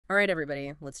All right,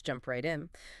 everybody, let's jump right in.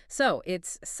 So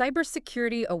it's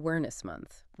Cybersecurity Awareness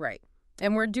Month, right?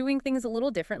 And we're doing things a little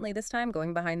differently this time,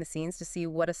 going behind the scenes to see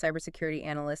what a cybersecurity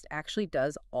analyst actually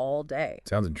does all day.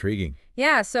 Sounds intriguing.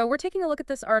 Yeah, so we're taking a look at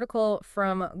this article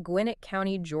from Gwinnett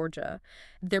County, Georgia.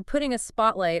 They're putting a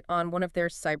spotlight on one of their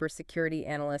cybersecurity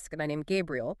analysts, a guy named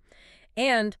Gabriel.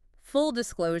 And full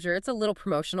disclosure, it's a little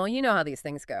promotional. You know how these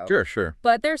things go. Sure, sure.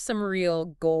 But there's some real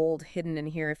gold hidden in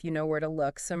here if you know where to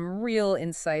look, some real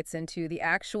insights into the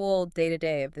actual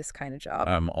day-to-day of this kind of job.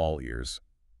 I'm all ears.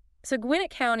 So Gwinnett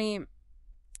County,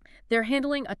 they're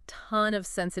handling a ton of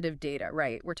sensitive data,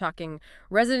 right? We're talking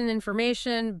resident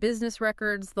information, business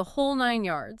records, the whole 9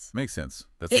 yards. Makes sense.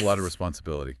 That's a lot of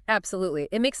responsibility. Absolutely.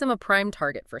 It makes them a prime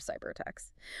target for cyber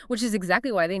attacks, which is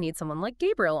exactly why they need someone like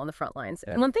Gabriel on the front lines.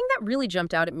 Yeah. And one thing that really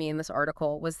jumped out at me in this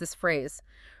article was this phrase,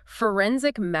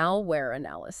 forensic malware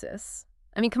analysis.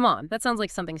 I mean, come on, that sounds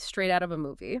like something straight out of a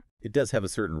movie. It does have a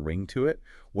certain ring to it.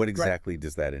 What exactly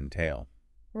does that entail?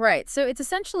 Right. So it's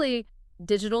essentially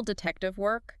digital detective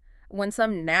work. When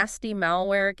some nasty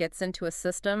malware gets into a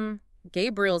system,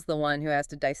 Gabriel's the one who has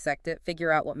to dissect it,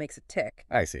 figure out what makes it tick.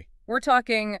 I see. We're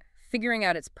talking figuring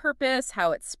out its purpose,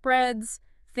 how it spreads,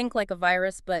 think like a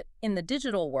virus, but in the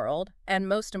digital world, and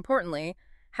most importantly,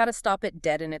 how to stop it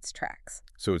dead in its tracks.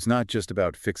 So it's not just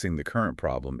about fixing the current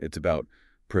problem. It's about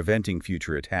preventing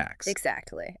future attacks.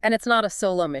 Exactly. And it's not a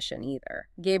solo mission either.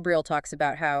 Gabriel talks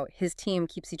about how his team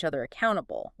keeps each other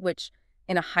accountable, which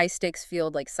in a high-stakes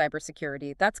field like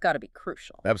cybersecurity, that's got to be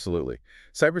crucial. Absolutely.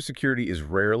 Cybersecurity is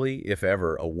rarely, if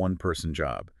ever, a one-person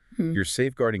job. You're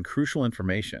safeguarding crucial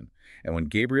information. And when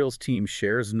Gabriel's team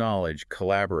shares knowledge,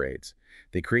 collaborates,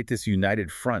 they create this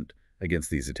united front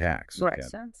against these attacks. Makes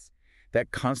sense.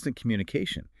 That constant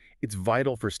communication, it's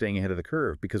vital for staying ahead of the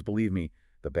curve because, believe me,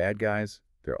 the bad guys,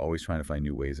 they're always trying to find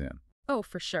new ways in. Oh,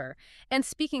 for sure. And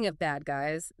speaking of bad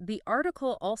guys, the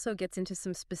article also gets into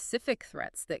some specific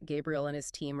threats that Gabriel and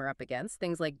his team are up against,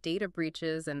 things like data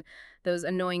breaches and those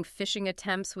annoying phishing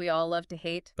attempts we all love to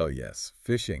hate. Oh, yes.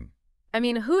 Phishing. I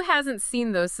mean, who hasn't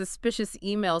seen those suspicious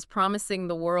emails promising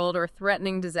the world or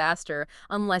threatening disaster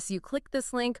unless you click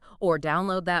this link or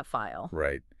download that file?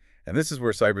 Right. And this is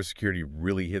where cybersecurity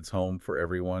really hits home for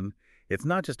everyone. It's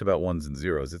not just about ones and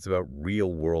zeros. It's about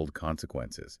real-world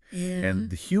consequences. And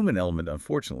the human element,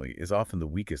 unfortunately, is often the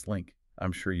weakest link.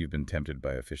 I'm sure you've been tempted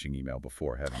by a phishing email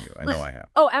before, haven't you? I know I have.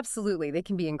 Oh, absolutely. They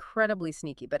can be incredibly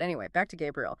sneaky. But anyway, back to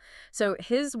Gabriel. So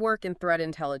his work in threat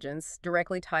intelligence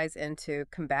directly ties into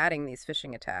combating these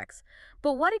phishing attacks.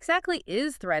 But what exactly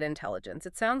is threat intelligence?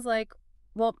 It sounds like,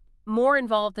 well, more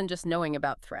involved than just knowing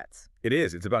about threats. It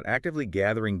is. It's about actively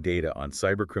gathering data on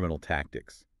cybercriminal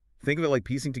tactics. Think of it like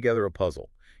piecing together a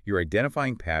puzzle. You're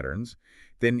identifying patterns,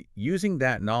 then using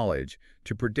that knowledge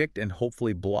to predict and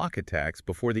hopefully block attacks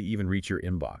before they even reach your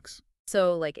inbox.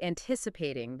 So, like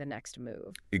anticipating the next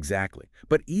move. Exactly.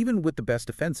 But even with the best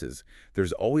defenses,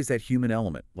 there's always that human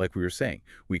element, like we were saying.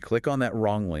 We click on that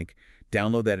wrong link,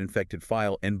 download that infected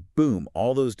file, and boom,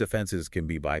 all those defenses can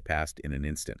be bypassed in an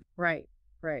instant. Right,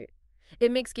 right. It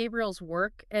makes Gabriel's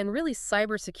work and really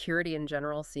cybersecurity in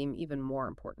general seem even more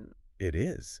important. It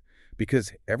is.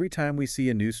 Because every time we see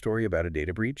a news story about a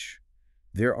data breach,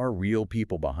 there are real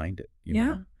people behind it. You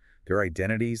know? Their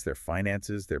identities, their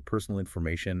finances, their personal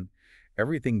information,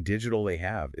 everything digital they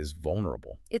have is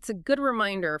vulnerable. It's a good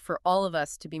reminder for all of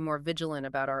us to be more vigilant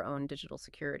about our own digital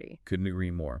security. Couldn't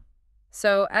agree more.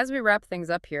 So as we wrap things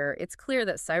up here, it's clear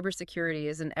that cybersecurity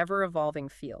is an ever-evolving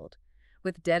field,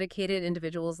 with dedicated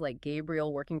individuals like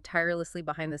Gabriel working tirelessly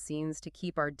behind the scenes to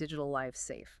keep our digital lives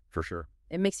safe. For sure.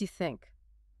 It makes you think,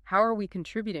 how are we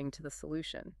contributing to the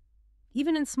solution?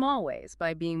 Even in small ways,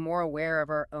 by being more aware of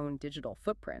our own digital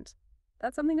footprint.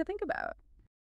 That's something to think about.